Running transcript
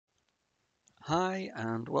Hi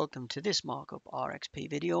and welcome to this Markup RXP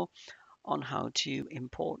video on how to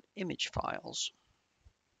import image files.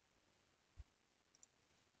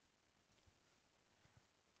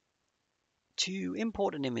 To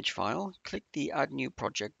import an image file, click the Add New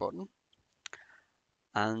Project button,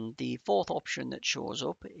 and the fourth option that shows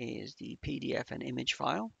up is the PDF and image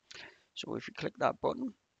file. So if you click that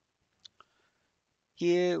button,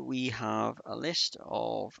 here we have a list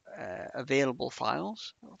of available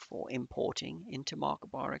files for importing into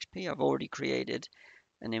Markup RXP. I've already created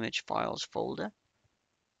an image files folder.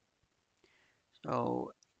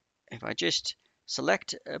 So if I just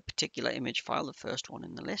select a particular image file, the first one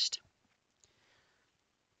in the list,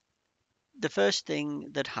 the first thing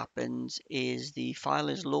that happens is the file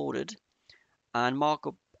is loaded and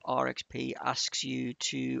Markup RXP asks you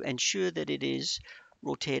to ensure that it is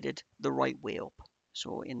rotated the right way up.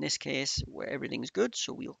 So in this case, where everything's good,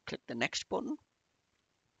 so we'll click the next button.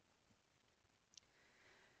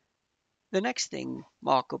 The next thing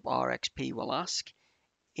Markup RXP will ask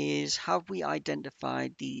is, have we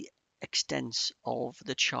identified the extents of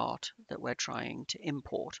the chart that we're trying to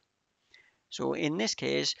import? So in this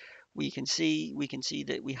case, we can see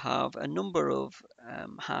that we have a number of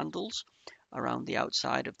handles around the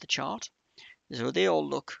outside of the chart. So they all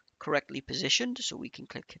look correctly positioned, so we can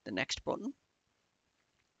click the next button.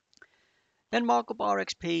 Then Markup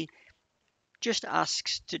RXP just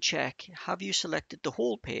asks to check, have you selected the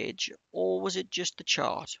whole page or was it just the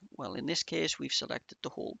chart? Well, in this case, we've selected the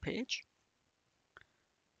whole page.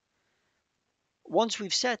 Once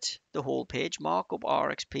we've set the whole page, Markup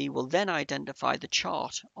RXP will then identify the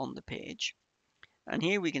chart on the page. And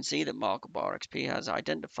here we can see that Markup RXP has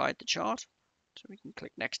identified the chart. So we can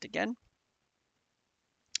click next again.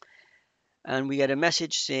 And we get a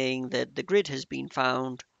message saying that the grid has been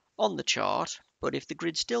found on the chart, but if the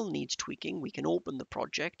grid still needs tweaking, we can open the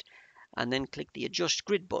project and then click the Adjust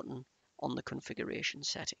Grid button on the configuration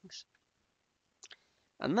settings.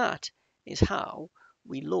 And that is how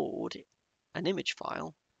we load an image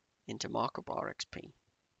file into Markup RXP.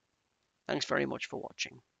 Thanks very much for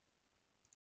watching.